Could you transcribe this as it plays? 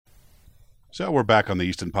So we're back on the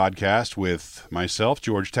Easton podcast with myself,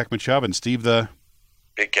 George Tekmachov, and Steve the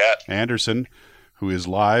Big Cat Anderson, who is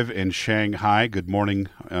live in Shanghai. Good morning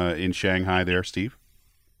in Shanghai there, Steve.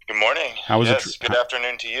 Good morning. How was good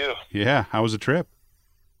afternoon to you. Yeah, how was the trip?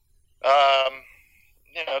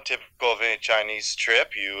 Typical of any Chinese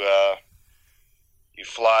trip. You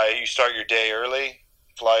fly, you start your day early,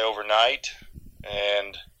 fly overnight,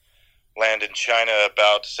 and land in China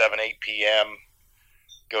about 7, 8 p.m.,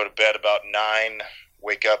 go to bed about 9,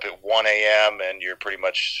 wake up at 1 a.m., and you're pretty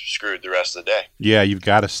much screwed the rest of the day. Yeah, you've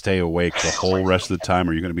got to stay awake the whole rest of the time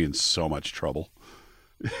or you're going to be in so much trouble.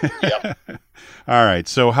 Yep. All right,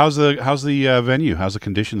 so how's the venue? How's the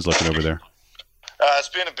conditions looking over there? It's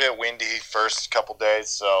been a bit windy first couple days,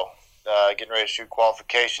 so getting ready to shoot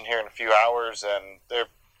qualification here in a few hours, and they're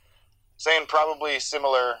saying probably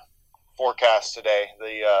similar forecast today.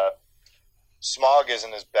 The smog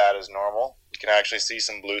isn't as bad as normal. You can actually see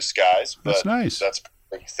some blue skies, but that's nice. That's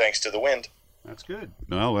thanks to the wind. That's good.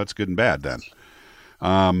 Well, that's good and bad then.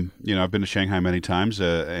 I've been to Shanghai many times,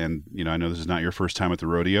 and I know this is not your first time at the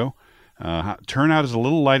rodeo. Turnout is a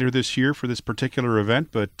little lighter this year for this particular event,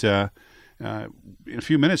 but in a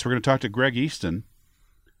few minutes we're going to talk to Greg Easton,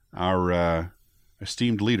 our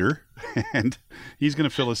esteemed leader, and he's going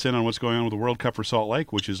to fill us in on what's going on with the World Cup for Salt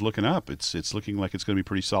Lake, which is looking up. It's looking like it's going to be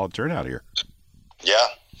pretty solid turnout here.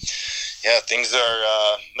 Yeah, things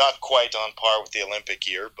are not quite on par with the Olympic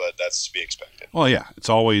year, but that's to be expected. Well, yeah, it's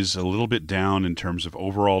always a little bit down in terms of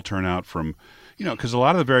overall turnout from, because a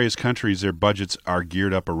lot of the various countries, their budgets are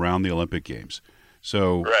geared up around the Olympic Games.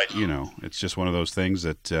 So, right. It's just one of those things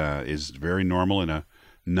that is very normal in a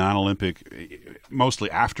non-Olympic,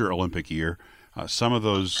 mostly after Olympic year. Some of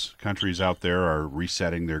those countries out there are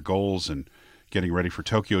resetting their goals and getting ready for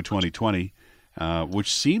Tokyo 2020.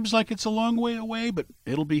 Which seems like it's a long way away, but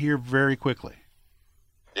it'll be here very quickly.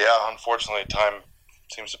 Yeah, unfortunately, time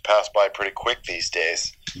seems to pass by pretty quick these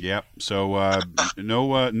days. Yep. So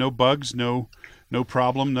no bugs, no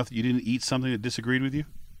problem. Nothing. You didn't eat something that disagreed with you?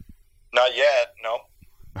 Not yet. No.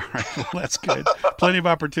 All right. Well, that's good. Plenty of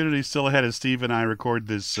opportunities still ahead as Steve and I record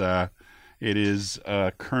this. It is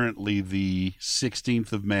currently the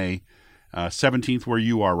 16th of May, 17th where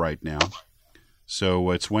you are right now. So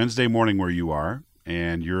it's Wednesday morning where you are,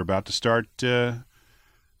 and you're about to start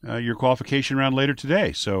your qualification round later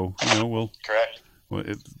today. So Correct.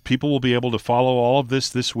 People will be able to follow all of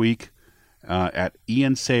this week at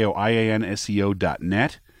ianseo.net,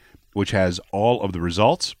 which has all of the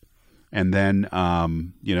results. And then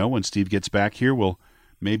when Steve gets back here, we'll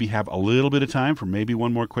maybe have a little bit of time for maybe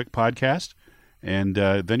one more quick podcast, and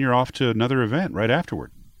then you're off to another event right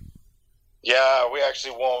afterward. Yeah, we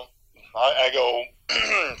actually won't. I go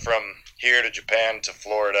from here to Japan to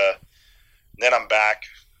Florida, then I'm back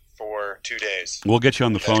for 2 days. We'll get you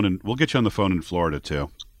on the phone, and we'll get you on the phone in Florida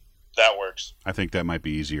too. That works. I think that might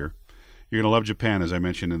be easier. You're going to love Japan, as I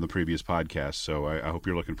mentioned in the previous podcast, so I hope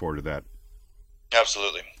you're looking forward to that.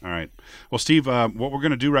 Absolutely. All right. Well, Steve, what we're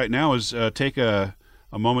going to do right now is take a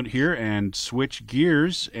moment here and switch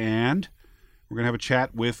gears, and we're going to have a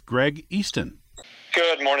chat with Greg Easton.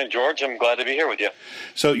 Good morning, George. I'm glad to be here with you.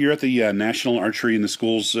 So you're at the National Archery in the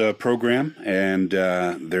Schools program and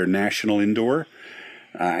their National Indoor.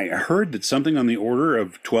 I heard that something on the order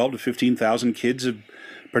of 12 to 15,000 kids have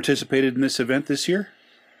participated in this event this year?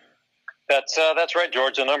 That's right,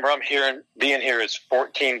 George. The number I'm being here is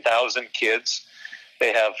 14,000 kids.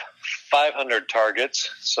 They have 500 targets,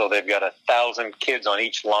 so they've got 1,000 kids on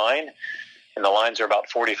each line, and the lines are about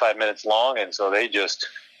 45 minutes long, and so they just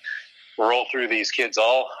roll through these kids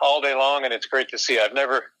all day long, and it's great to see. I've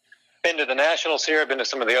never been to the Nationals here. I've been to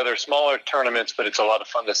some of the other smaller tournaments, but it's a lot of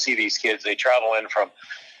fun to see these kids. They travel in from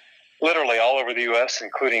literally all over the U.S.,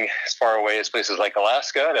 including as far away as places like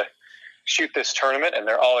Alaska, to shoot this tournament, and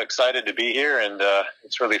they're all excited to be here, and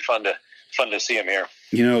it's really fun to see them here.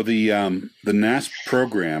 The NASP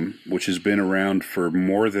program, which has been around for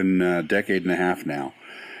more than a decade and a half now,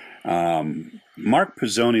 Mark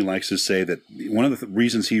Pizzoni likes to say that one of the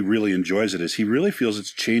reasons he really enjoys it is he really feels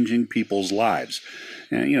it's changing people's lives.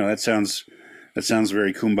 And, that sounds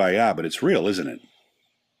very kumbaya, but it's real, isn't it?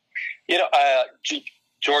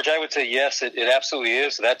 George, I would say yes, it absolutely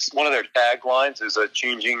is. That's one of their taglines is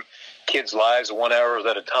changing kids' lives 1 hour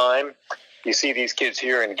at a time. You see these kids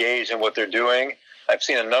here engaged in what they're doing. I've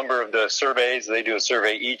seen a number of the surveys. They do a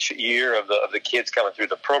survey each year of the kids coming through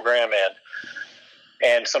the program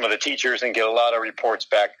and some of the teachers, and get a lot of reports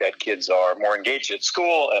back that kids are more engaged at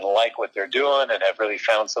school and like what they're doing and have really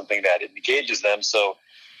found something that engages them. So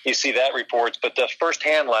you see that reports. But the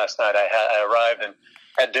firsthand last night, I arrived and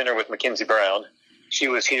had dinner with Mackenzie Brown. She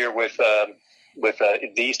was here with with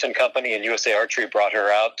the Easton company, and USA Archery brought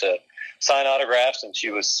her out to sign autographs, and she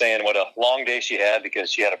was saying what a long day she had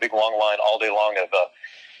because she had a big long line all day long of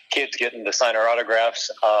kids getting to sign her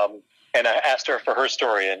autographs. And I asked her for her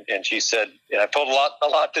story, and she said, I've told a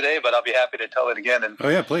lot today, but I'll be happy to tell it again. And oh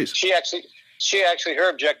yeah, please. She actually, her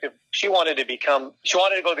objective, she wanted to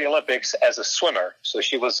go to the Olympics as a swimmer. So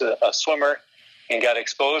she was a swimmer and got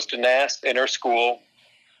exposed to NASP in her school,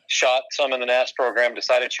 shot some in the NASP program,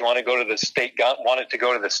 decided she wanted to go to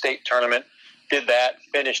the state tournament, did that,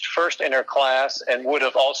 finished first in her class, and would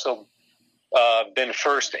have also been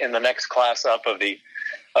first in the next class up of the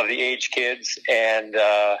age kids, and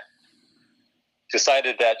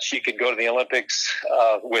decided that she could go to the Olympics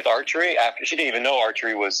with archery. After she didn't even know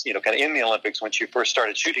archery was, kind of in the Olympics when she first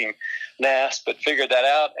started shooting NASP, but figured that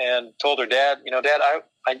out and told her dad, Dad,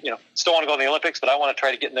 I still want to go to the Olympics, but I want to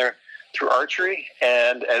try to get in there through archery.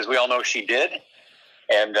 And as we all know, she did.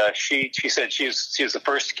 And she said she was the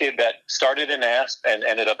first kid that started in NASP and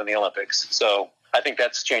ended up in the Olympics. So I think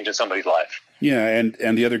that's changing somebody's life. Yeah,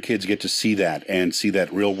 and the other kids get to see that and see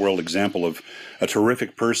that real world example of a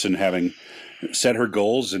terrific person having set her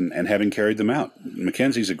goals and having carried them out.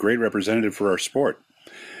 Mackenzie's a great representative for our sport.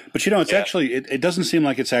 But, it's actually, it doesn't seem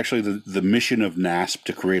like it's actually the mission of NASP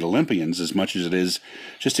to create Olympians as much as it is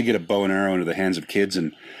just to get a bow and arrow into the hands of kids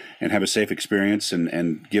and have a safe experience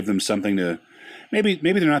and give them something to, maybe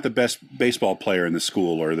they're not the best baseball player in the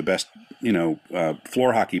school or the best,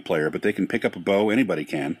 floor hockey player, but they can pick up a bow. Anybody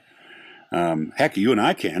can. Heck, you and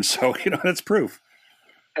I can. So, that's proof.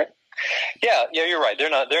 Yeah, you're right. They're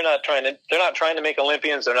not trying to make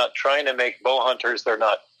Olympians. They're not trying to make bow hunters. They're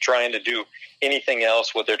not trying to do anything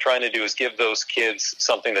else. What they're trying to do is give those kids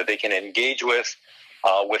something that they can engage with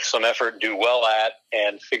some effort, do well at,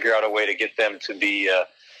 and figure out a way to get them to be,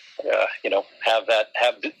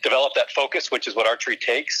 develop that focus, which is what archery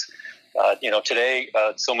takes. Today,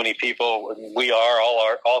 so many people,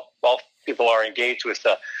 all people are engaged with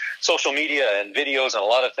social media and videos and a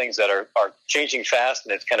lot of things that are changing fast,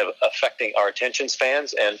 and it's kind of affecting our attention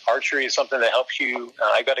spans. And archery is something that helps you.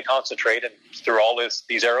 I've got to concentrate and through all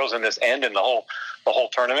these arrows in this end and the whole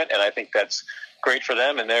tournament. And I think that's great for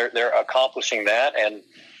them, and they're accomplishing that. And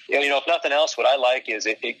if nothing else, what I like is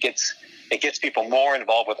it gets people more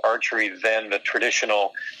involved with archery than the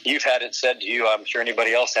traditional. You've had it said to you, I'm sure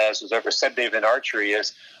anybody else who's ever said they've been archery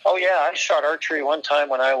is, oh yeah, I shot archery one time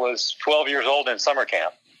when I was 12 years old in summer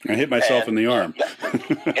camp. I hit myself in the arm.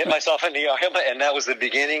 Hit myself in the arm, and that was the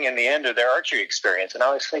beginning and the end of their archery experience. And I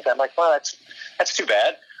always think, I'm like, well, that's too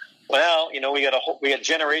bad. Well, we got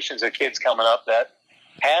generations of kids coming up that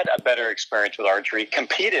had a better experience with archery,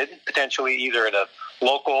 competed potentially either at a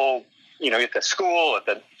local, at the school,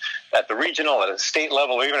 at the regional, at a state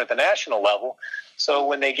level, or even at the national level. So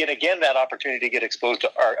when they get again that opportunity to get exposed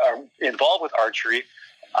to are involved with archery,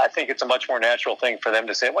 I think it's a much more natural thing for them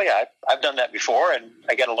to say, well, yeah, I've done that before, and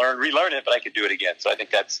I got to relearn it, but I could do it again. So I think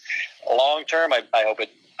that's long term. I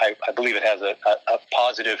believe it has a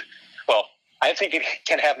positive. Well, I think it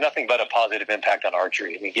can have nothing but a positive impact on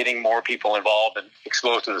archery. I mean, getting more people involved and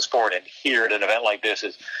exposed to the sport, and here at an event like this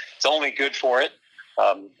it's only good for it.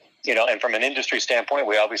 And from an industry standpoint,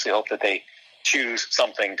 we obviously hope that they choose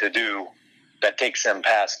something to do that takes them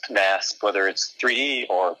past NASP, whether it's 3D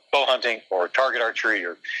or bow hunting or target archery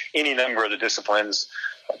or any number of the disciplines,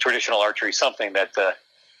 traditional archery, something that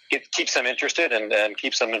keeps them interested and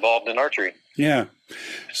keeps them involved in archery. Yeah.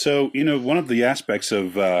 So, one of the aspects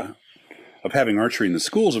of having archery in the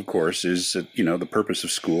schools, of course, is that, the purpose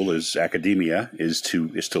of school is academia, is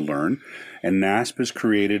to learn. And NASP has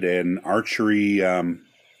created an archery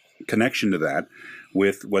connection to that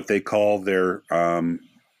with what they call their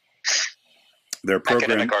program,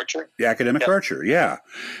 academic archer. The academic archer, yeah.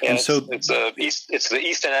 And so it's the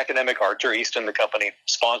Easton Academic Archer. Easton, the company,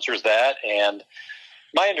 sponsors that. And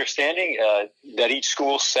my understanding that each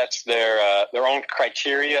school sets their own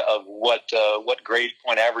criteria of what grade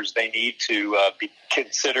point average they need to be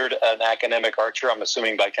considered an academic archer. I'm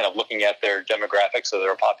assuming by kind of looking at their demographics of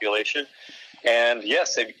their population. And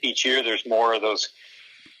yes, each year there's more of those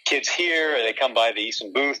kids here. They come by the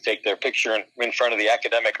Easton booth, take their picture in front of the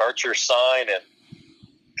academic archer sign, and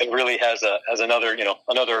it really has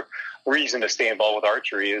another reason to stay involved with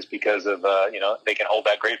archery is because of they can hold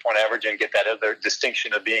that grade point average and get that other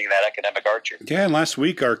distinction of being that academic archer. Yeah, and last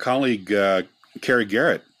week our colleague Carrie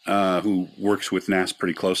Garrett, who works with NASP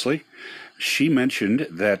pretty closely, she mentioned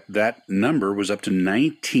that number was up to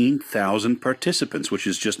 19,000 participants, which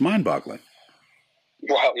is just mind-boggling.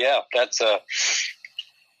 Wow, yeah, that's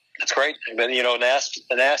great. And then,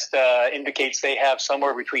 NASP indicates they have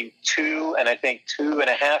somewhere between 2 and I think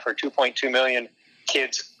 2.5 or 2.2 million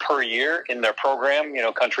kids per year in their program,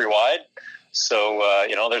 countrywide. So,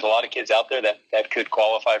 there's a lot of kids out there that could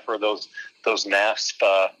qualify for those NASP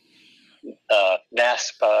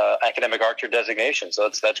academic archer designation. So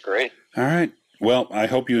that's great. All right. Well, I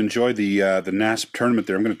hope you enjoy the NASP tournament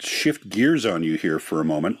there. I'm going to shift gears on you here for a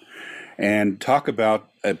moment and talk about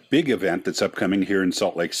a big event that's upcoming here in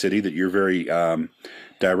Salt Lake City that you're very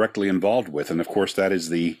directly involved with. And, of course, that is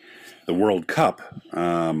the World Cup,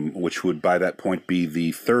 which would by that point be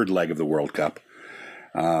the third leg of the World Cup,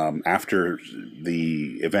 after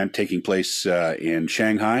the event taking place in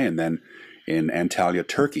Shanghai and then in Antalya,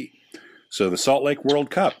 Turkey. So the Salt Lake World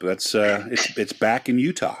Cup, that's it's back in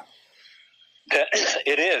Utah.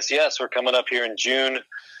 It is, yes. We're coming up here in June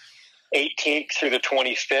 18th through the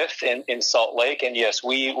 25th in Salt Lake, and yes,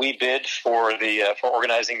 we bid for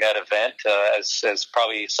organizing that event. As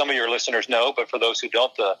probably some of your listeners know, but for those who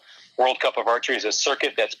don't, the World Cup of Archery is a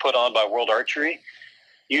circuit that's put on by World Archery.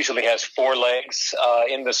 Usually has 4 legs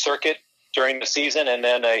in the circuit during the season, and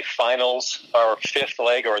then a finals or 5th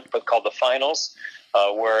leg, or called the finals,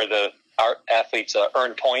 where our athletes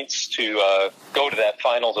earn points to go to that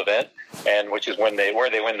finals event, and which is where they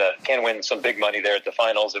can win some big money there at the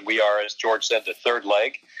finals. And we are, as George said, the 3rd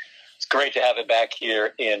leg. It's great to have it back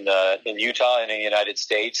here in Utah and in the United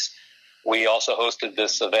States. We also hosted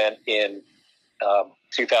this event in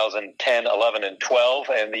 2010, 11, and 12,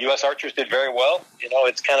 and the U.S. archers did very well.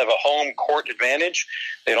 It's kind of a home court advantage.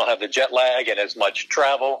 They don't have the jet lag and as much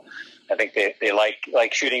travel. I think they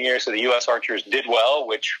like shooting here, so the U.S. archers did well,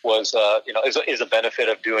 which was is a benefit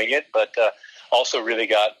of doing it. But also really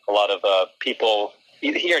got a lot of people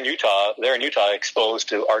here in Utah. They're in Utah exposed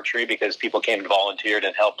to archery because people came and volunteered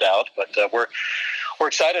and helped out. But we're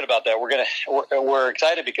excited about that. We're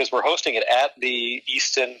excited because we're hosting it at the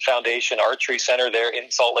Easton Foundation Archery Center there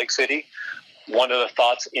in Salt Lake City. One of the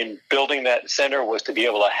thoughts in building that center was to be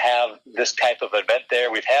able to have this type of event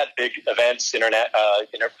there. We've had big events,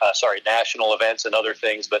 national events and other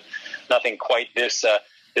things, but nothing quite this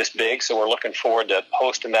big. So we're looking forward to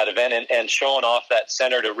hosting that event and showing off that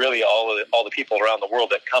center to really all the people around the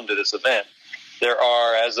world that come to this event. There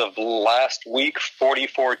are, as of last week,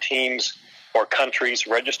 44 teams or countries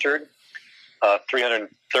registered.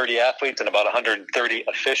 330 athletes and about 130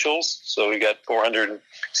 officials. So we got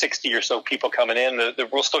 460 or so people coming in.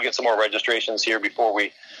 We'll still get some more registrations here before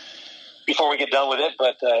we get done with it,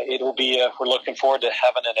 but it will be. We're looking forward to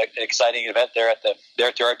having an exciting event there at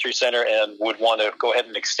the Archery Center, and would want to go ahead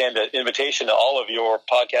and extend an invitation to all of your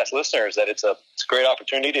podcast listeners that it's a great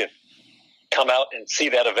opportunity to come out and see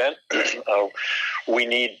that event.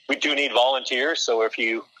 We do need volunteers, so if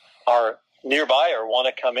you are nearby or want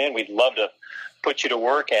to come in, we'd love to put you to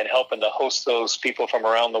work and helping to host those people from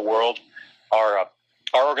around the world. Our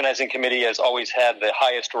organizing committee has always had the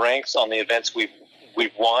highest ranks on the events we've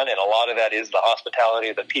won, and a lot of that is the hospitality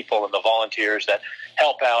of the people and the volunteers that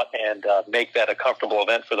help out and make that a comfortable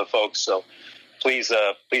event for the folks. So please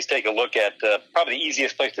take a look at probably the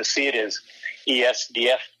easiest place to see it is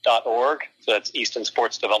esdf.org. So that's Easton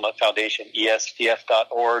Sports Development Foundation,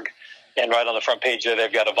 esdf.org. And right on the front page there,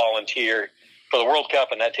 they've got a volunteer for the World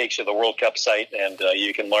Cup, and that takes you to the World Cup site, and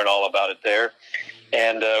you can learn all about it there.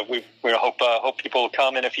 And we hope people will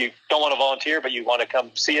come. And if you don't want to volunteer, but you want to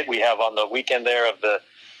come see it, we have on the weekend there of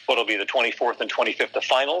what'll be the 24th and 25th, the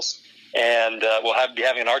finals. And we'll be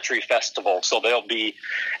having an archery festival. So there'll be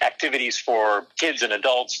activities for kids and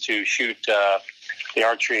adults to shoot the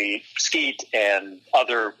archery skeet and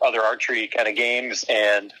other archery kind of games,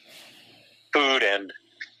 and food and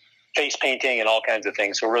face painting and all kinds of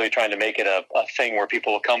things. So we're really trying to make it a thing where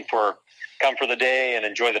people will come for the day and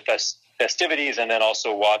enjoy the festivities, and then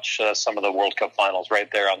also watch some of the World Cup finals right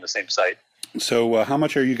there on the same site. So how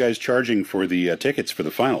much are you guys charging for the tickets for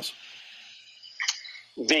the finals?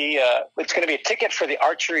 It's going to be a ticket for the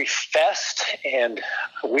Archery Fest, and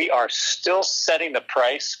we are still setting the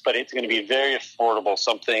price, but it's going to be very affordable.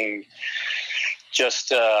 Something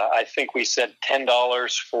just, I think we said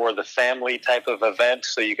 $10 for the family type of event,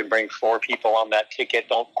 so you can bring 4 people on that ticket.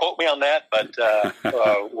 Don't quote me on that, but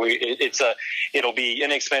it'll be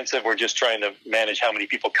inexpensive. We're just trying to manage how many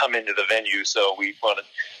people come into the venue, so we want to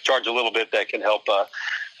charge a little bit that can help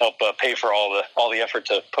pay for all the effort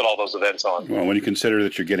to put all those events on. Well, when you consider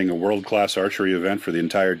that you're getting a world-class archery event for the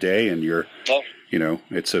entire day, and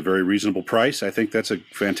it's a very reasonable price, I think that's a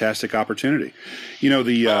fantastic opportunity.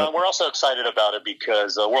 We're also excited about it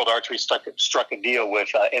because World Archery struck a deal with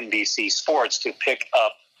NBC Sports to pick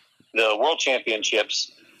up the World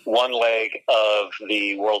Championships, one leg of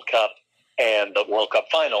the World Cup and the World Cup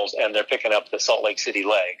Finals, and they're picking up the Salt Lake City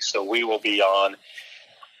leg. So we will be on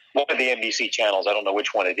one of the NBC channels. I don't know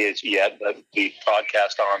which one it is yet, but we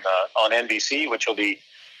broadcast on NBC, which will be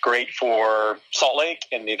great for Salt Lake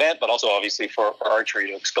in the event, but also obviously for archery,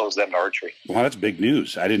 to expose them to archery. Well, that's big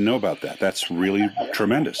news. I didn't know about that. That's really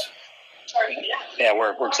tremendous. Yeah,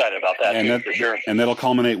 we're excited about that, and too, for sure. And that'll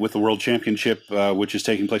culminate with the World Championship, which is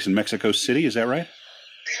taking place in Mexico City. Is that right?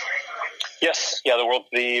 Yes. Yeah,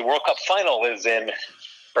 the World Cup final is in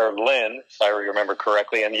Berlin, if I remember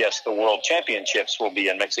correctly, and yes, the World Championships will be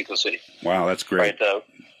in Mexico City. Wow, that's great. Right,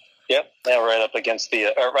 right up against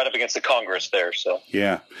the Congress there. So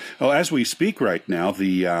yeah. Well, as we speak right now,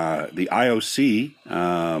 the IOC,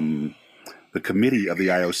 the committee of the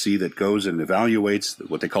IOC that goes and evaluates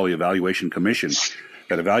what they call the evaluation commission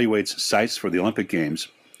that evaluates sites for the Olympic Games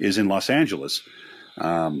is in Los Angeles.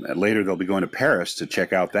 And later they'll be going to Paris to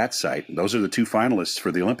check out that site. Those are the two finalists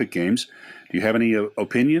for the Olympic Games. Do you have any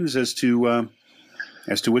opinions as to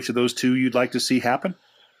which of those two you'd like to see happen?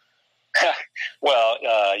 Well,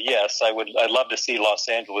 yes, I'd love to see Los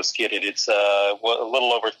Angeles get it. It's a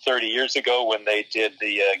little over 30 years ago when they did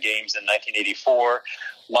the games in 1984.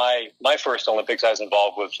 My first Olympics, I was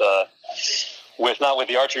involved with not with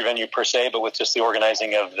the archery venue per se, but with just the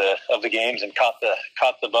organizing of the games, and caught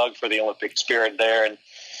the bug for the Olympic spirit there. And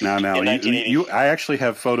now, I actually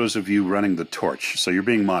have photos of you running the torch, so you're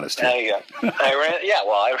being modest here. There you go.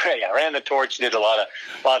 I ran the torch, did a lot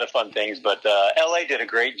of fun things, but LA did a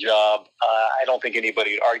great job. I don't think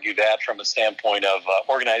anybody would argue that from a standpoint of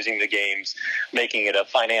organizing the games, making it a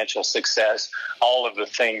financial success, all of the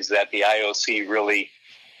things that the IOC really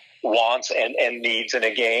wants and needs in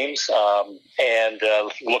the games, and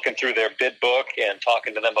looking through their bid book and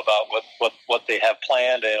talking to them about what they have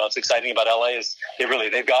planned. And what's exciting about LA is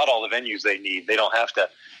they've got all the venues they need. They don't have to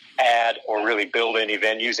add or really build any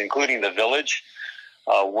venues, including the Village.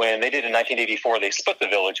 When they did in 1984, they split the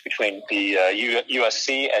Village between the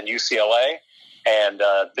USC and UCLA. And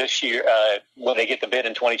this year, when they get the bid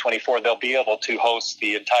in 2024, they'll be able to host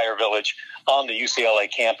the entire Village on the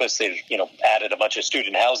UCLA campus. They've added a bunch of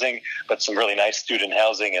student housing, but some really nice student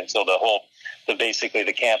housing, and so basically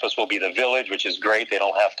the campus will be the Village, which is great. They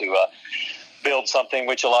don't have to build something,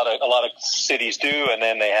 which a lot of cities do, and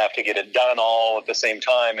then they have to get it done all at the same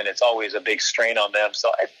time, and it's always a big strain on them.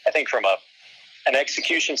 So I think from an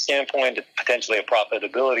execution standpoint, potentially a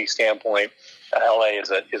profitability standpoint, LA is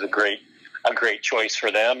a great choice for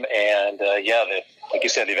them. And like you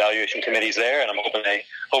said, the evaluation committee's there, and I'm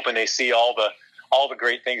hoping they see all the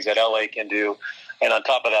great things that LA can do. And on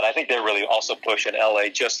top of that, I think they're really also pushing LA,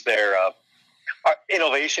 just their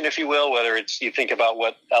innovation, if you will, whether it's, you think about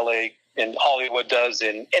what LA and Hollywood does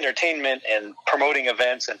in entertainment and promoting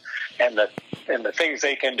events and the things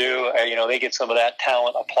they can do. They get some of that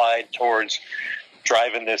talent applied towards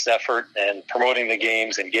driving this effort and promoting the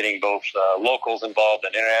games and getting both locals involved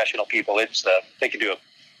and international people. They can do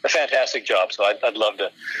a fantastic job. So I'd love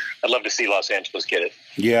to see Los Angeles get it.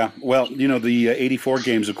 Yeah, well, the 84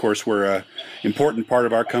 games, of course, were an important part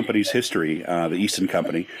of our company's history, the Easton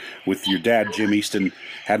Company, with your dad, Jim Easton,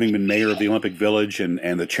 having been mayor of the Olympic Village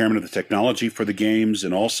and the chairman of the technology for the games,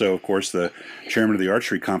 and also, of course, the chairman of the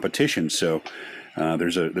archery competition. So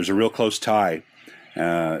there's a real close tie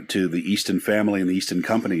to the Easton family and the Easton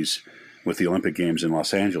companies with the Olympic Games in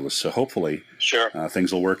Los Angeles. So hopefully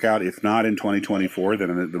things will work out. If not in 2024,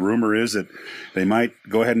 then the rumor is that they might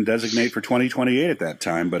go ahead and designate for 2028 at that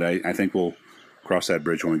time, but I think we'll cross that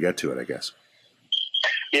bridge when we get to it, I guess.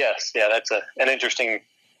 Yes, yeah, that's an interesting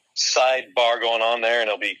sidebar going on there, and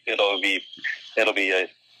it'll be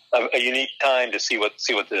a unique time to see what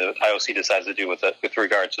the IOC decides to do with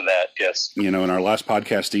regards to that. Yes. In our last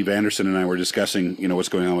podcast, Steve Anderson and I were discussing, what's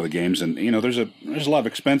going on with the games, and there's a lot of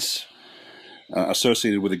expense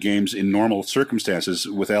associated with the games in normal circumstances.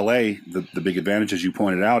 With LA, the big advantage, as you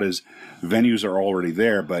pointed out, is venues are already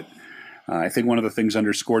there. But I think one of the things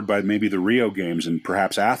underscored by maybe the Rio Games and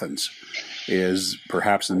perhaps Athens is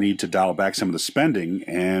perhaps the need to dial back some of the spending.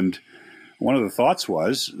 And one of the thoughts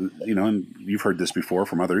was, and you've heard this before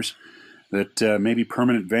from others, that maybe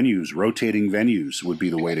permanent venues, rotating venues would be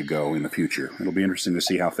the way to go in the future. It'll be interesting to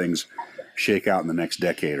see how things shake out in the next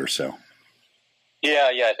decade or so.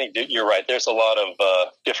 Yeah, I think you're right. There's a lot of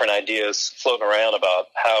different ideas floating around about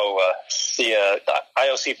how the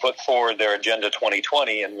IOC put forward their Agenda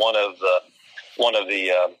 2020, and one of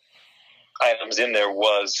the items in there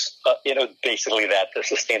was basically that the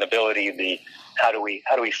sustainability, the how do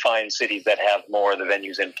we find cities that have more of the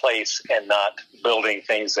venues in place and not building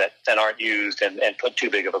things that aren't used and put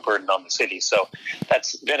too big of a burden on the city. So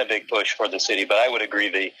that's been a big push for the city. But I would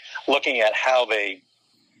agree, looking at how they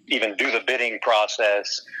even do the bidding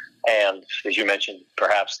process, and as you mentioned,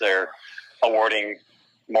 perhaps they're awarding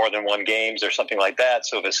more than one games or something like that.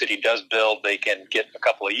 So if a city does build, they can get a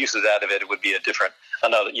couple of uses out of it. It would be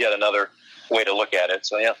yet another way to look at it.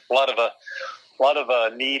 So yeah, a lot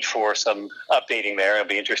of need for some updating there. It'll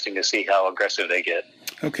be interesting to see how aggressive they get.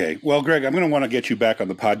 Okay. Well, Greg, I'm going to want to get you back on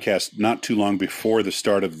the podcast not too long before the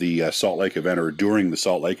start of the Salt Lake event or during the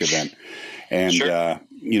Salt Lake event. And, Sure.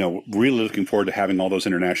 Really looking forward to having all those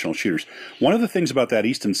international shooters. One of the things about that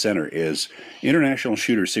Easton Center is international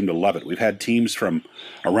shooters seem to love it. We've had teams from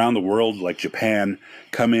around the world, like Japan,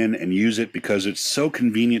 come in and use it because it's so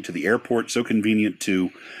convenient to the airport, so convenient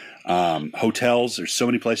to hotels. There's so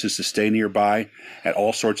many places to stay nearby at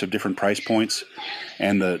all sorts of different price points.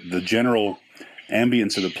 And the general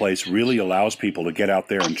ambience of the place really allows people to get out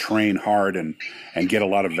there and train hard and get a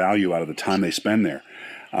lot of value out of the time they spend there.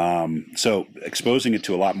 So exposing it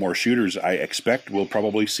to a lot more shooters, I expect we'll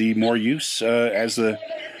probably see more use as the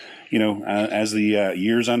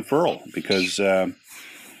years unfurl, because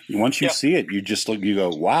once you see it, you go,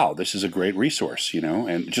 wow, this is a great resource,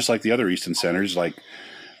 and just like the other Easton centers, like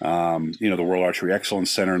the World Archery Excellence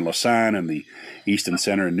Center in Lausanne and the Easton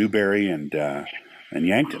Center in Newberry and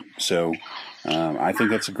Yankton. So I think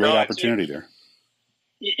that's a great opportunity there.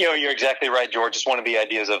 You're exactly right, George. Just one of the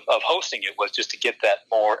ideas of hosting it was just to get that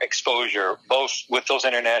more exposure, both with those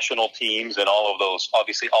international teams and all of those,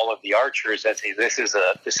 obviously all of the archers. That say this is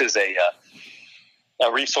a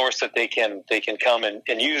resource that they can come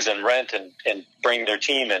and use and rent and bring their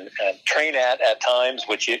team and train at times,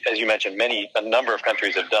 which, as you mentioned, a number of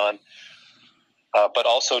countries have done. But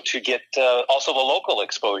also to get also the local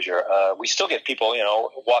exposure. We still get people,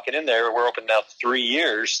 walking in there. We're open now 3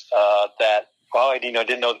 years. I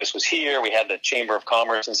didn't know this was here. We had the Chamber of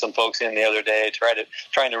Commerce and some folks in the other day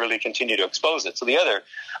trying to really continue to expose it. So the other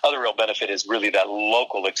real benefit is really that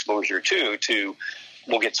local exposure too.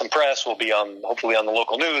 We'll get some press. We'll be hopefully on the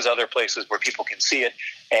local news, other places where people can see it,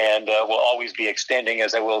 and we'll always be extending,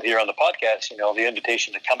 as I will here on the podcast, the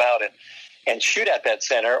invitation to come out and shoot at that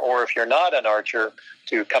center, or if you're not an archer,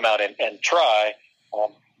 to come out and try.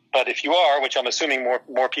 But if you are, which I'm assuming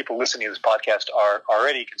more people listening to this podcast are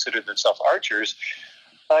already considered themselves archers,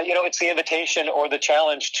 it's the invitation or the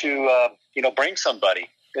challenge to bring somebody.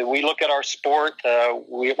 We look at our sport.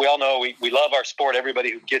 We all know we love our sport.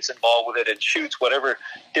 Everybody who gets involved with it and shoots whatever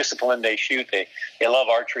discipline they shoot, they love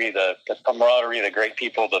archery, the camaraderie, the great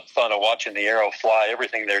people, the fun of watching the arrow fly,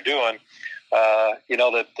 everything they're doing.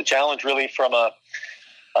 The challenge really from a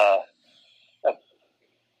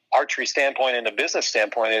archery standpoint and a business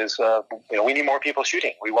standpoint is, we need more people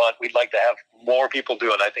shooting. We'd like to have more people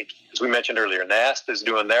doing. I think, as we mentioned earlier, NASP is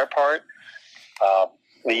doing their part.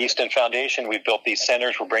 The Easton Foundation, we've built these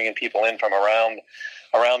centers. We're bringing people in from around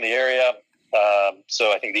the area.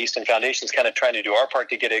 So I think the Easton Foundation is kind of trying to do our part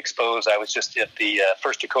to get it exposed. I was just at the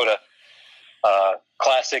First Dakota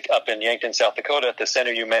Classic up in Yankton, South Dakota, at the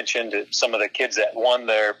center you mentioned. Some of the kids that won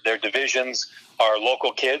their divisions are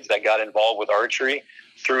local kids that got involved with archery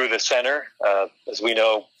through the center. As we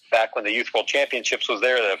know, back when the Youth World Championships was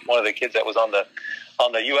there, one of the kids that was on the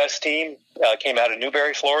U.S. team came out of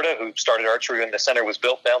Newberry, Florida, who started archery when the center was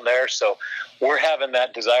built down there. So we're having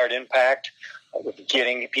that desired impact with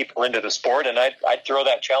getting people into the sport. And I'd throw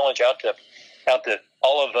that challenge out to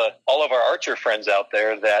all of our archer friends out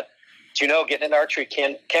there that, getting into archery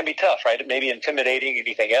can be tough, right? It may be intimidating,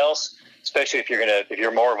 anything else, especially if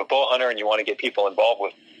you're more of a bow hunter and you want to get people involved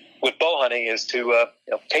with bow hunting, is to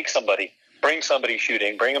take somebody, bring somebody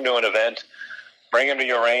shooting, bring them to an event, bring them to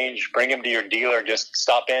your range, bring them to your dealer. Just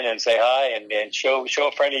stop in and say hi and show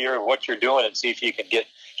a friend of yours what you're doing and see if you can get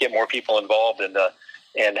more people involved and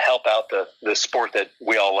help out the sport that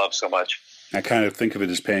we all love so much. I kind of think of it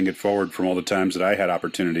as paying it forward from all the times that I had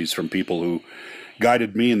opportunities from people who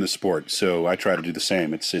guided me in the sport. So I try to do the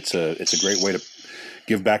same. It's a great way to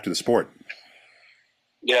give back to the sport.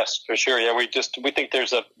 Yes, for sure. Yeah, we think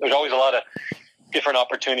there's always a lot of different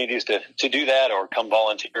opportunities to do that or come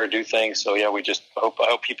volunteer or do things. So yeah, I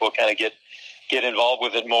hope people kind of get involved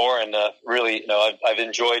with it more. And really, I've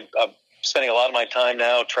enjoyed spending a lot of my time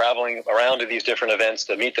now traveling around to these different events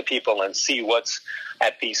to meet the people and see what's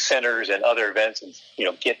at these centers and other events, and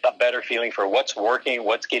get a better feeling for what's working,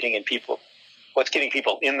 what's getting people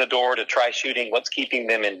in the door to try shooting, what's keeping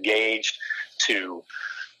them engaged to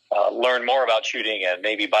learn more about shooting and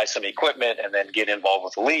maybe buy some equipment and then get involved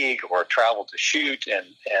with the league or travel to shoot, and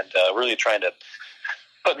really trying to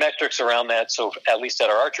put metrics around that. So at least at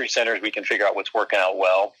our archery centers, we can figure out what's working out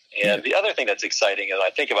well. And the other thing that's exciting is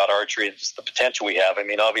I think about archery and just the potential we have. I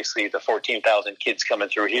mean, obviously the 14,000 kids coming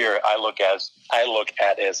through here, I look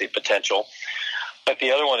at as a potential. But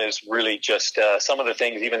the other one is really just some of the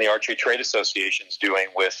things even the Archery Trade Association is doing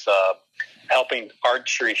with helping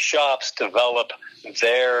archery shops develop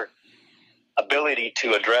their ability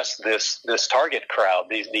to address this target crowd.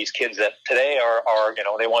 These kids that today are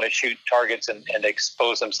they want to shoot targets and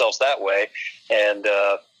expose themselves that way, and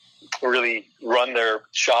really run their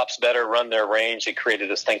shops better, run their range. They created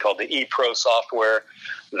this thing called the ePro software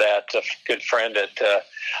that a good friend at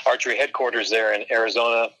Archery headquarters there in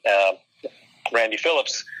Arizona, Randy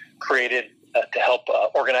Phillips, created to help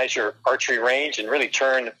organize your archery range and really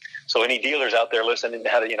turn. So any dealers out there listening,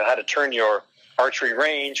 how to turn your archery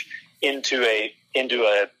range into a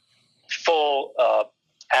full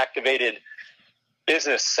activated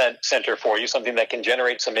business center for you, something that can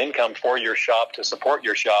generate some income for your shop to support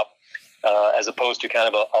your shop, as opposed to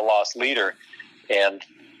kind of a lost leader. And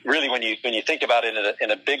really, when you think about it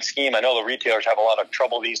in a big scheme, I know the retailers have a lot of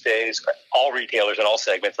trouble these days. All retailers in all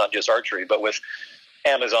segments, not just archery, but with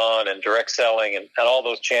Amazon and direct selling and all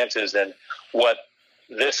those chances. And what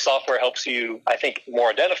this software helps you, I think, more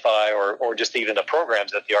identify, or just even the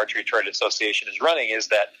programs that the Archery Trade Association is running, is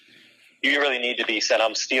that you really need to be said,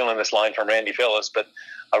 I'm stealing this line from Randy Phillips, but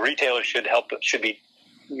a retailer should be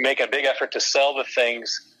making a big effort to sell the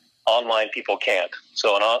things online people can't.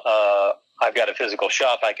 So I've got a physical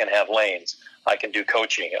shop. I can have lanes. I can do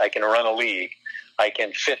coaching. I can run a league. I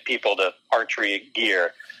can fit people to archery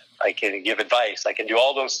gear. I can give advice. I can do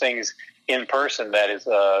all those things in person. That is,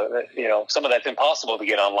 some of that's impossible to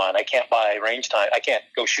get online. I can't buy range time. I can't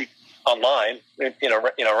go shoot online in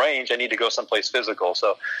a range. I need to go someplace physical.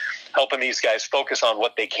 So helping these guys focus on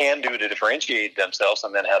what they can do to differentiate themselves,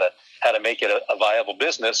 and then how to make it a viable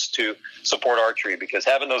business to support archery. Because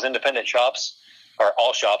having those independent shops, or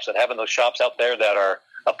all shops, and having those shops out there that are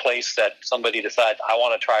a place that somebody decides, I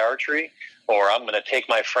want to try archery, or I'm going to take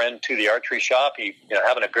my friend to the archery shop,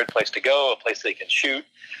 having a good place to go, a place they can shoot,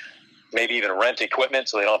 maybe even rent equipment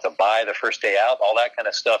so they don't have to buy the first day out. All that kind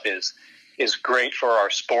of stuff is great for our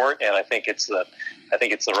sport, and I think it's the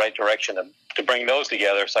right direction to bring those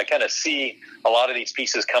together. So I kind of see a lot of these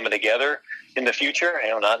pieces coming together in the future,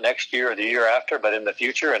 not next year or the year after, but in the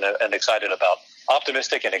future, and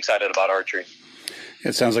optimistic and excited about archery.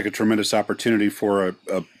 It sounds like a tremendous opportunity for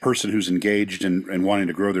a person who's engaged and wanting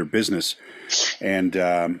to grow their business. And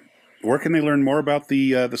where can they learn more about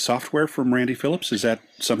the software from Randy Phillips? Is that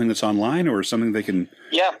something that's online, or something they can?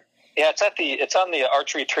 Yeah, it's on the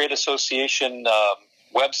Archery Trade Association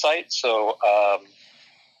website. So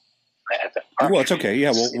well, it's okay.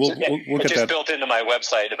 Yeah, we'll get that. It's just built into my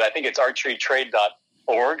website. I think it's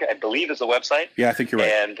archerytrade.org, I believe, is the website. Yeah, I think you're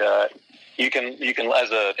right. And you can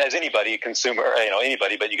as anybody, consumer,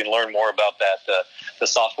 anybody, but you can learn more about that, the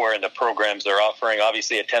software and the programs they're offering.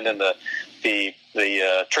 Obviously, attending the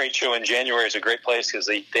trade show in January is a great place, because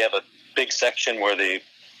they have a big section where they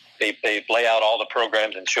lay out all the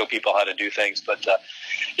programs and show people how to do things. But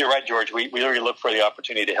you're right, George. We really look for the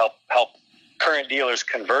opportunity to help current dealers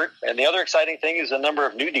convert. And the other exciting thing is a number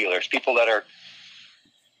of new dealers, people that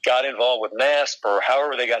got involved with NASP, or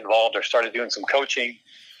however they got involved, or started doing some coaching,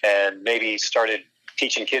 and maybe started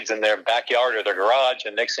teaching kids in their backyard or their garage.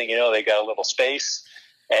 And next thing you know, they got a little space,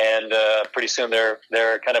 and pretty soon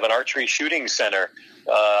they're kind of an archery shooting center.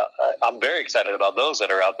 I'm very excited about those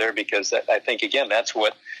that are out there, because I think, again, that's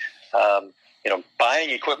what,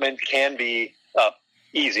 buying equipment can be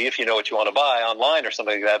easy if you know what you want to buy online or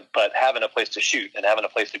something like that, but having a place to shoot, and having a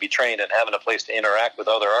place to be trained, and having a place to interact with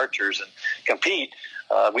other archers and compete,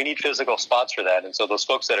 we need physical spots for that. And so those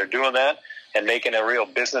folks that are doing that and making a real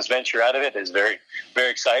business venture out of it is very,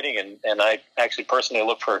 very exciting. And I actually personally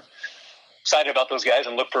excited about those guys,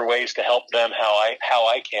 and look for ways to help them how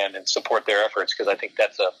I can, and support their efforts, because I think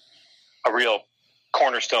that's a real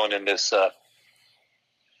cornerstone in this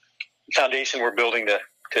foundation we're building to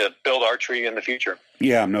build archery in the future.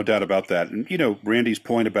 Yeah, no doubt about that. And, Randy's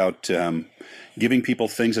point about giving people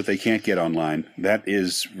things that they can't get online, that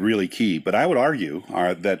is really key. But I would argue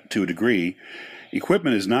that, to a degree,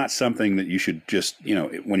 equipment is not something that you should just,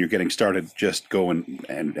 when you're getting started, just go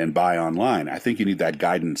and buy online. I think you need that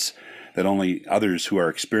guidance that only others who are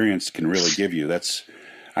experienced can really give you.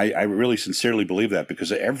 I really sincerely believe that,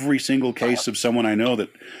 because every single case of someone I know that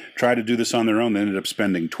tried to do this on their own, they ended up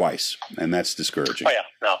spending twice, and that's discouraging. Oh, yeah,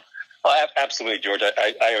 no. Absolutely, George.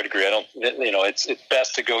 I would agree. It's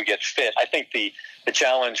best to go get fit. I think the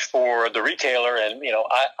challenge for the retailer, and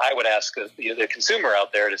I would ask the consumer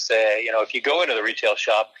out there to say, if you go into the retail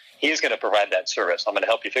shop, he's going to provide that service. I'm going to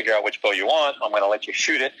help you figure out which bow you want. I'm going to let you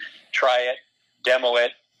shoot it, try it, demo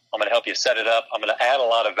it. I'm going to help you set it up. I'm going to add a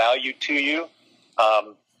lot of value to you.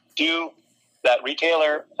 Do that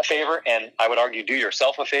retailer a favor, and I would argue do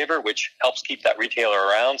yourself a favor, which helps keep that retailer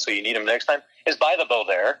around, so you need them next time, is buy the bow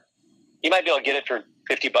there. You might be able to get it for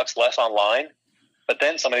 $50 less online, but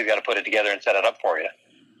then somebody's got to put it together and set it up for you.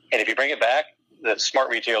 And if you bring it back, the smart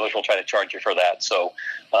retailers will try to charge you for that. So,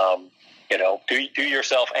 do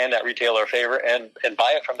yourself and that retailer a favor and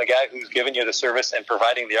buy it from the guy who's giving you the service and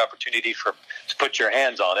providing the opportunity to put your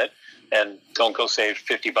hands on it. And don't go save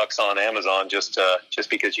 $50 on Amazon just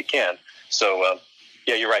because you can. So,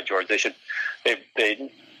 you're right, George.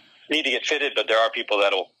 They need to get fitted, but there are people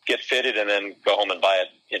that'll get fitted and then go home and buy it.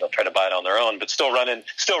 Try to buy it on their own, but still run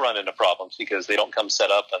into problems because they don't come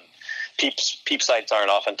set up, and peep sights aren't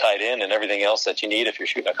often tied in, and everything else that you need if you're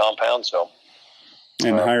shooting a compound. So,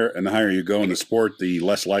 and the higher you go in the sport, the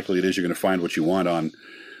less likely it is you're going to find what you want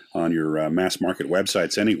on your mass market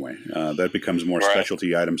websites anyway. That becomes more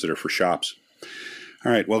specialty items that are for shops.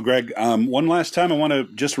 All right. Well, Greg, one last time, I want to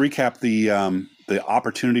just recap the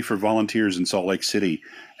opportunity for volunteers in Salt Lake City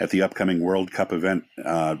at the upcoming World Cup event,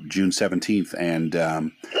 June 17th. And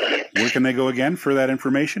where can they go again for that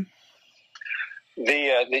information?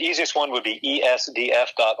 The easiest one would be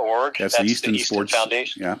esdf.org. That's the Easton Sports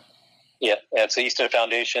Foundation. Yeah. Yeah, it's the Easton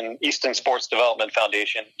Foundation, Easton Sports Development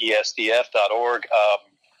Foundation, esdf.org.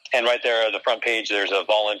 And right there on the front page, there's a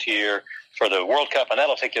volunteer for the World Cup, and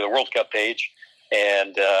that'll take you to the World Cup page.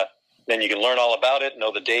 And then you can learn all about it,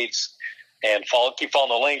 know the dates, and keep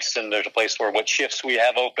following the links. And there's a place for what shifts we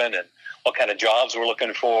have open and what kind of jobs we're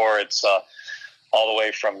looking for. It's all the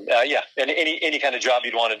way from any kind of job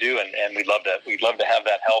you'd want to do, and we'd love to have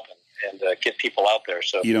that help and get people out there.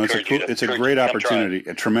 So it's a great opportunity,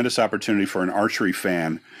 a tremendous opportunity for an archery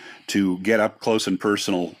fan to get up close and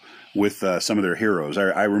personal with some of their heroes.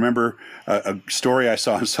 I remember a story I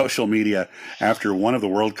saw on social media after one of the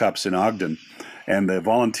World Cups in Ogden, and the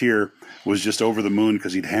volunteer was just over the moon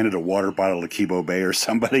because he'd handed a water bottle to Kibo Bay or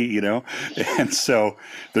somebody, and so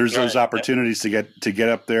there's those opportunities to get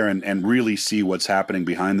up there and really see what's happening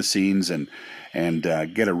behind the scenes and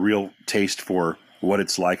get a real taste for what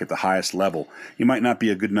it's like at the highest level. You might not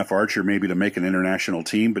be a good enough archer maybe to make an international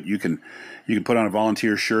team, but you can put on a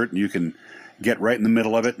volunteer shirt and you can get right in the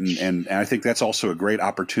middle of it. And I think that's also a great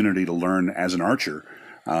opportunity to learn as an archer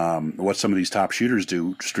what some of these top shooters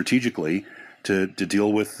do strategically to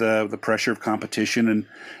deal with the pressure of competition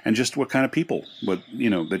and just what kind of people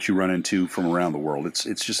that you run into from around the world.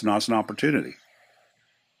 It's just an awesome opportunity.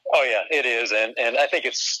 Oh yeah, it is, and I think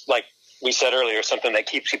it's like we said earlier, something that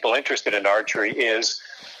keeps people interested in archery is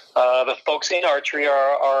the folks in archery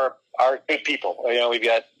are good people. We've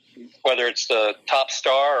got, whether it's the top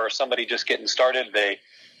star or somebody just getting started, they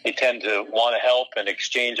tend to want to help and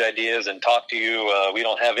exchange ideas and talk to you. We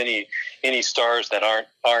don't have any stars that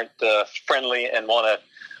aren't friendly and want to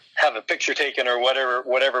have a picture taken or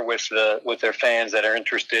whatever with their fans that are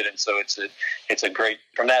interested. And so it's a great,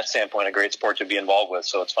 from that standpoint, a great sport to be involved with.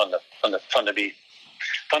 So it's fun to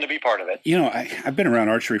be part of it. I've been around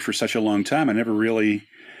archery for such a long time. I never really,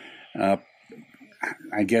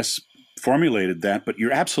 I guess, formulated that, but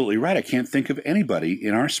you're absolutely right. I can't think of anybody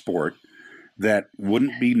in our sport that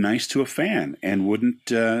wouldn't be nice to a fan and wouldn't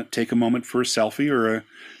take a moment for a selfie or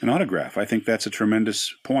an autograph. I think that's a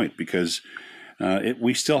tremendous point because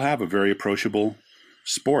we still have a very approachable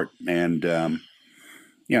sport, and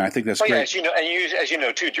I think that's great. Yeah, as you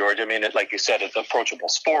know too, George. I mean, like you said, it's an approachable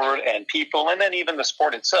sport and people, and then even the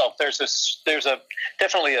sport itself. There's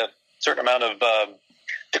definitely a certain amount of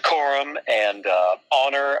decorum and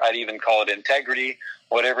honor. I'd even call it integrity,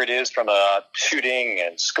 whatever it is, from a shooting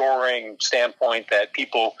and scoring standpoint, that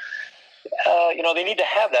people, they need to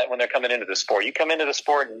have that when they're coming into the sport. You come into the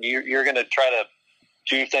sport and you're going to try to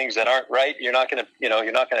do things that aren't right. You're not going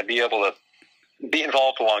to be able to be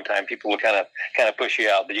involved for a long time. People will kind of push you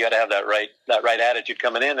out, but you got to have that right attitude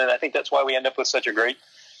coming in. And I think that's why we end up with such a great,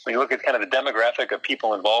 when you look at kind of the demographic of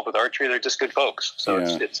people involved with archery, they're just good folks. So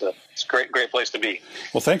it's a great place to be.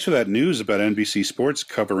 Well, thanks for that news about NBC Sports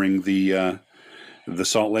covering the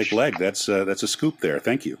Salt Lake leg. That's a scoop there.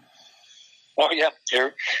 Thank you. Well, yeah,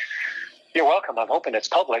 you're welcome. I'm hoping it's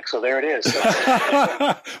public, so there it is.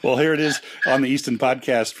 Well, here it is on the Easton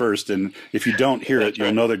podcast first, and if you don't hear it,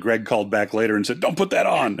 you'll know that Greg called back later and said, "Don't put that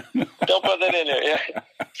on." Don't put that in there. Yeah.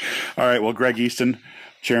 All right. Well, Greg Easton,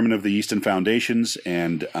 chairman of the Easton Foundations,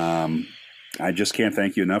 and I just can't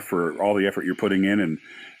thank you enough for all the effort you're putting in and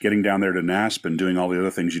getting down there to NASP and doing all the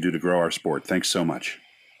other things you do to grow our sport. Thanks so much.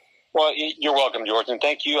 Well, you're welcome, George, and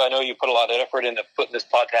thank you. I know you put a lot of effort into putting this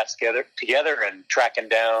podcast together and tracking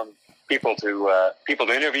down people to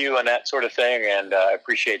interview and that sort of thing. And I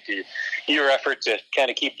appreciate your effort to kind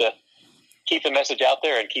of keep the message out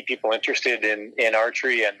there and keep people interested in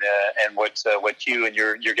archery and what you and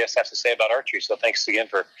your guests have to say about archery. So thanks again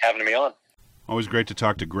for having me on. Always great to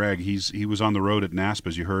talk to Greg. He was on the road at NASP,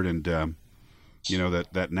 as you heard, and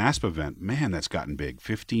that NASP event, man, that's gotten big.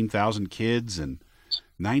 15,000 kids and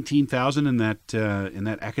 19,000 in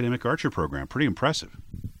that academic archer program. Pretty impressive.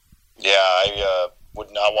 Yeah, I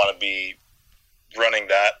would not want to be running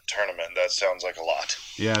that tournament. That sounds like a lot.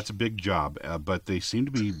 Yeah, it's a big job, but they seem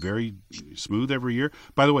to be very smooth every year.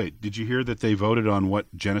 By the way, did you hear that they voted on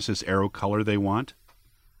what Genesis arrow color they want?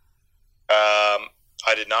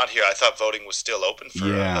 I did not hear. I thought voting was still open for.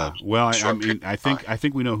 Yeah, well, I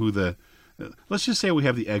think we know who the. Let's just say we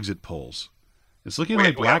have the exit polls. It's looking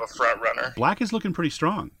like we have a front runner. Black is looking pretty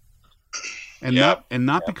strong, and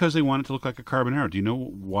not because they want it to look like a carbon arrow. Do you know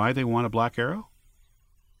why they want a black arrow?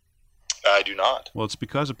 I do not. Well, it's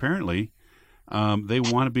because apparently they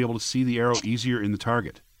want to be able to see the arrow easier in the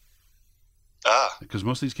target. Because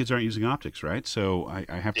most of these kids aren't using optics, right? So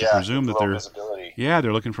I have to presume that they're visibility.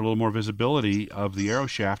 They're looking for a little more visibility of the arrow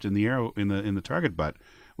shaft in the arrow in the target butt,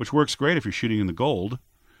 which works great if you're shooting in the gold.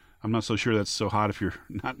 I'm not so sure that's so hot if you're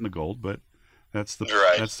not in the gold, but that's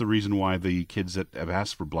the reason why the kids that have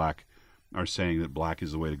asked for black are saying that black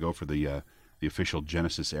is the way to go for the official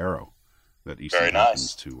Genesis arrow that Easton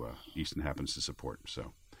happens to support.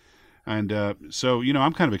 So. And so,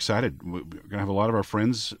 I'm kind of excited. We're going to have a lot of our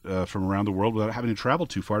friends from around the world without having to travel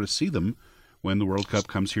too far to see them when the World Cup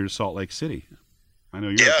comes here to Salt Lake City. I know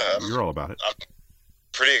you're all about it. I'm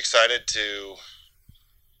pretty excited to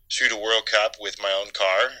shoot a World Cup with my own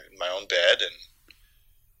car, in my own bed,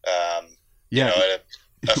 and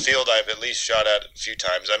at a field I've at least shot at a few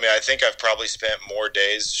times. I mean, I think I've probably spent more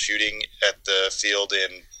days shooting at the field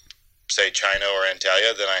in, say, China or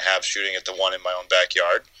Antalya than I have shooting at the one in my own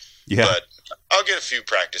backyard. Yeah. But I'll get a few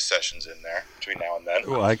practice sessions in there between now and then.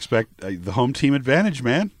 Well, I expect the home team advantage,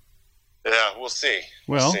 man. Yeah, we'll see.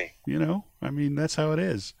 Well, that's how it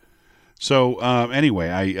is. So anyway,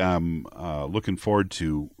 I'm looking forward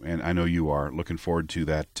to, and I know you are, looking forward to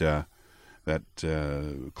that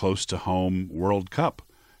close to home World Cup.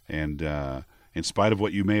 And in spite of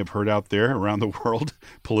what you may have heard out there around the world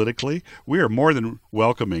politically, we are more than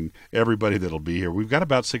welcoming everybody that'll be here. We've got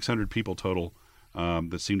about 600 people total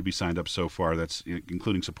that seem to be signed up so far. That's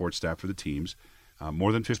including support staff for the teams.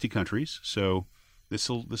 More than 50 countries. So this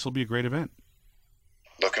will be a great event.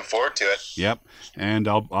 Looking forward to it. Yep, and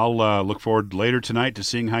I'll look forward later tonight to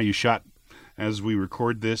seeing how you shot as we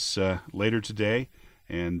record this later today.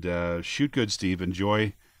 And shoot good, Steve.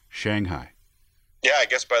 Enjoy Shanghai. Yeah, I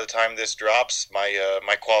guess by the time this drops,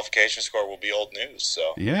 my qualification score will be old news.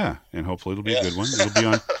 So yeah, and hopefully it'll be a good one. It'll be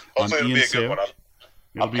on. Hopefully it'll be a good one.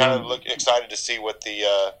 I'm kind of excited to see what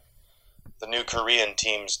the new Korean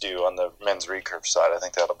teams do on the men's recurve side. I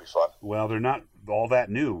think that'll be fun. Well, they're not all that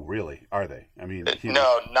new, really, are they? I mean,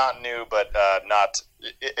 no, not new, but not.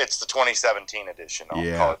 It's the 2017 edition.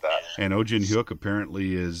 I'll call it that. And Oh Jin Hyuk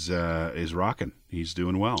apparently is rocking. He's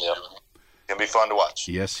doing well. Yep. Gonna be fun to watch.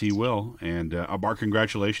 Yes, he will. And our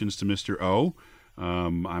congratulations to Mr. O.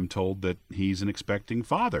 I'm told that he's an expecting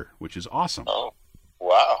father, which is awesome. Oh,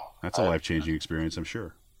 wow. That's a life-changing experience, I'm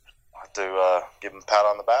sure. I'll have to give him a pat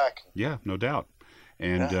on the back. Yeah, no doubt.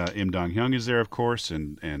 And Im Dong-hyung is there, of course,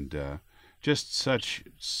 and just such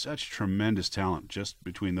tremendous talent just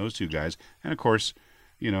between those two guys. And, of course,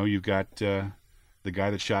 you've got the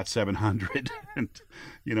guy that shot 700 and,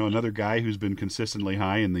 another guy who's been consistently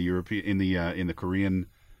high in the European, in the Korean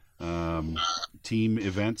team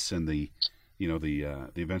events and the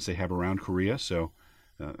events they have around Korea. So,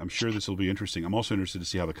 I'm sure this will be interesting. I'm also interested to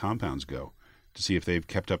see how the compounds go, to see if they've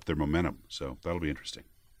kept up their momentum. So that'll be interesting.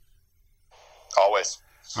 Always.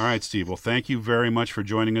 All right, Steve. Well, thank you very much for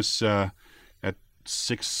joining us at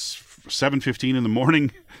 7:15 in the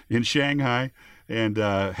morning in Shanghai. And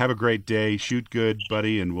have a great day. Shoot good,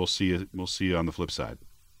 buddy, and we'll see you on the flip side.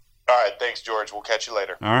 All right. Thanks, George. We'll catch you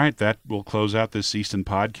later. All right. That will close out this Easton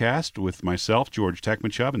podcast with myself, George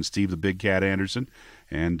Tekmanchub, and Steve the Big Cat Anderson.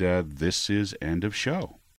 And this is end of show.